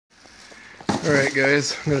Alright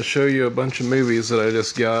guys, I'm going to show you a bunch of movies that I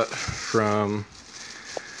just got from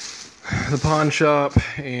the pawn shop,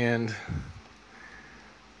 and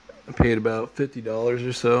I paid about $50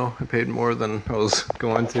 or so. I paid more than I was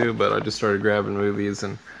going to, but I just started grabbing movies,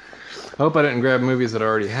 and I hope I didn't grab movies that I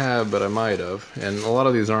already have, but I might have. And a lot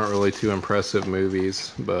of these aren't really too impressive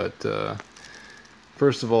movies, but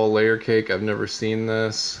first of all, Layer Cake. I've never seen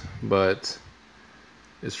this, but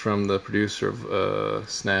is from the producer of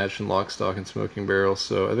Snatch and Lock, Stock, and Smoking Barrel,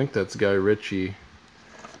 so I think that's Guy Ritchie.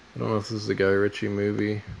 I don't know if this is a Guy Ritchie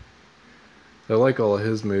movie. I like all of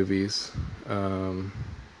his movies. Let's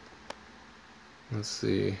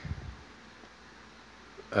see.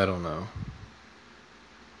 I don't know.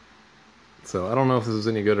 So I don't know if this is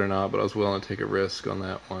any good or not, but I was willing to take a risk on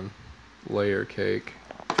that one. Layer Cake.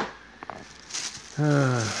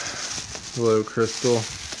 Hello, Crystal.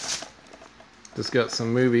 Just got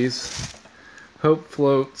some movies. Hope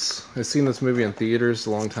Floats. I've seen this movie in theaters a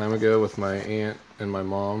long time ago with my aunt and my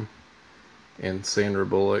mom, and Sandra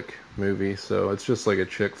Bullock movie. So it's just like a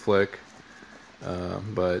chick flick,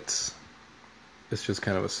 but it's just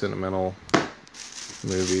kind of a sentimental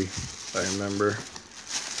movie, I remember.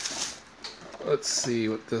 Let's see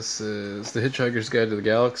what this is. The Hitchhiker's Guide to the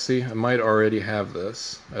Galaxy. I might already have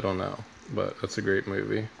this. I don't know, but that's a great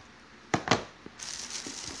movie.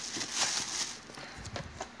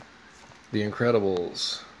 The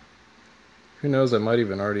Incredibles. Who knows, I might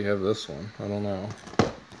even already have this one. I don't know.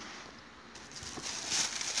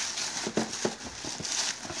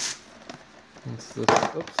 What's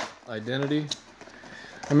this? Oops. Identity.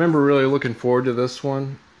 I remember really looking forward to this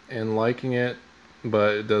one and liking it,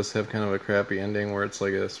 but it does have kind of a crappy ending where it's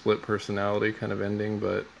like a split personality kind of ending,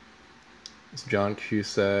 but it's John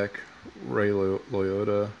Cusack, Ray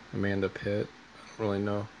Liotta, Amanda Pitt. I don't really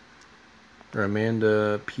know. Or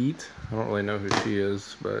Amanda Pete. I don't really know who she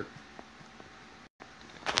is, but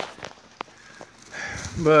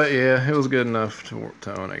yeah, it was good enough to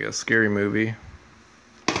own, I guess. Scary Movie.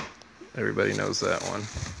 Everybody knows that one.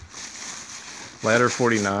 Ladder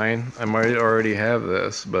 49. I might already have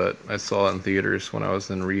this, but I saw it in theaters when I was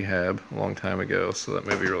in rehab a long time ago, so that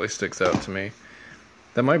movie really sticks out to me.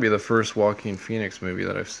 That might be the first Joaquin Phoenix movie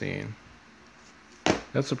that I've seen.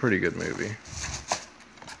 That's a pretty good movie.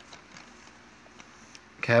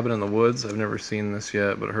 Cabin in the Woods. I've never seen this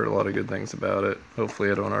yet, but I heard a lot of good things about it.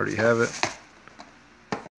 Hopefully I don't already have it.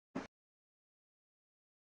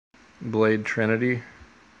 Blade Trinity.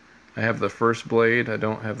 I have the first Blade. I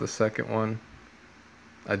don't have the second one.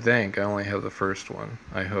 I think I only have the first one.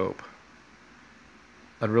 I hope.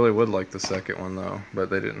 I really would like the second one though,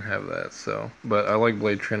 but they didn't have that. So, but I like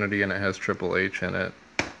Blade Trinity, and it has Triple H in it.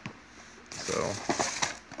 So,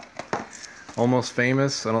 Almost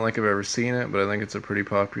Famous. I don't think I've ever seen it, but I think it's a pretty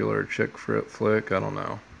popular chick flick. I don't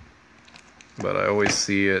know, but I always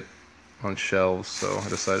see it on shelves, so I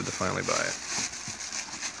decided to finally buy it.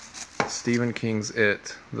 Stephen King's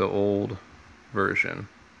It, the old version.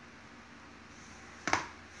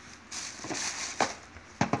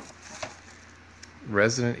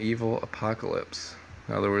 Resident Evil Apocalypse.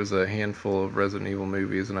 Now, there was a handful of Resident Evil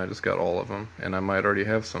movies, and I just got all of them, and I might already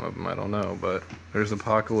have some of them, I don't know, but there's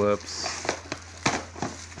Apocalypse.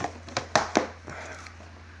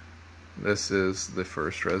 This is the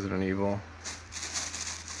first Resident Evil.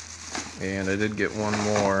 And I did get one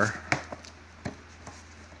more.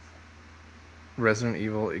 Resident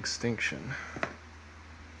Evil Extinction.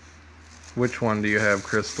 Which one do you have,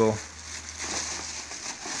 Crystal?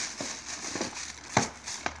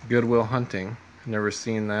 Good Will Hunting. Never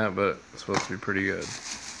seen that, but it's supposed to be pretty good.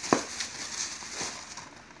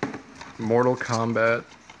 Mortal Kombat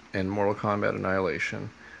and Mortal Kombat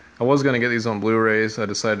Annihilation. I was going to get these on Blu-rays. I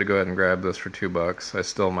decided to go ahead and grab this for $2. I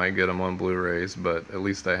still might get them on Blu-rays, but at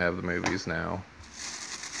least I have the movies now.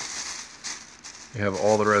 You have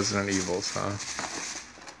all the Resident Evils, huh?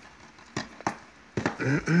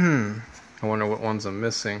 I wonder what ones I'm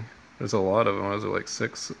missing. There's a lot of them. Was it like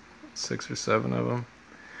six or seven of them?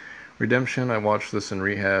 Redemption. I watched this in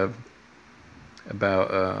rehab.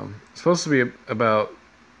 About it's supposed to be about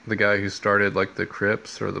the guy who started like the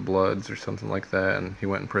Crips or the Bloods or something like that, and he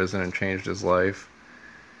went in prison and changed his life.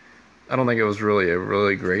 I don't think it was really a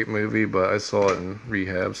really great movie, but I saw it in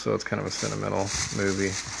rehab, so it's kind of a sentimental movie.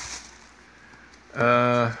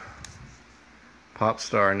 Pop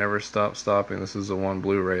Star, Never Stop Stopping. This is the one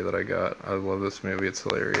Blu-ray that I got. I love this movie. It's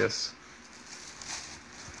hilarious.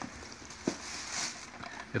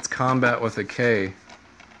 It's Combat with a K.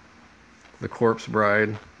 The Corpse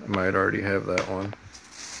Bride. I might already have that one.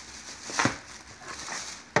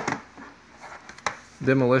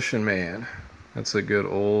 Demolition Man. That's a good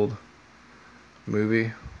old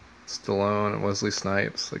movie. Stallone and Wesley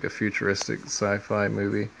Snipes, like a futuristic sci-fi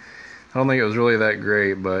movie. I don't think it was really that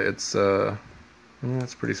great, but it's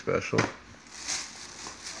pretty special.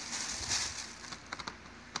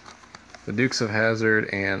 The Dukes of Hazzard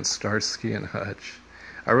and Starsky and Hutch.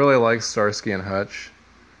 I really like Starsky and Hutch,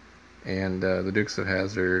 and the Dukes of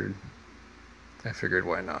Hazzard, I figured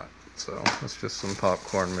why not. So it's just some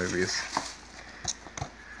popcorn movies.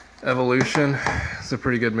 Evolution is a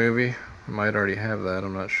pretty good movie. I might already have that,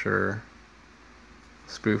 I'm not sure.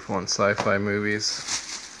 Spoof on sci-fi movies.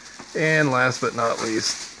 And last but not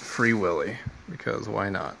least, Free Willy, because why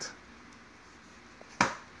not?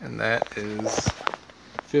 And that is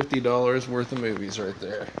 $50 worth of movies right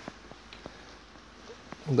there.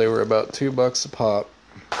 They were about $2 a pop.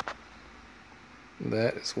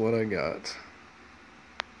 That is what I got.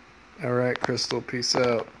 Alright, Crystal, peace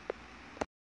out.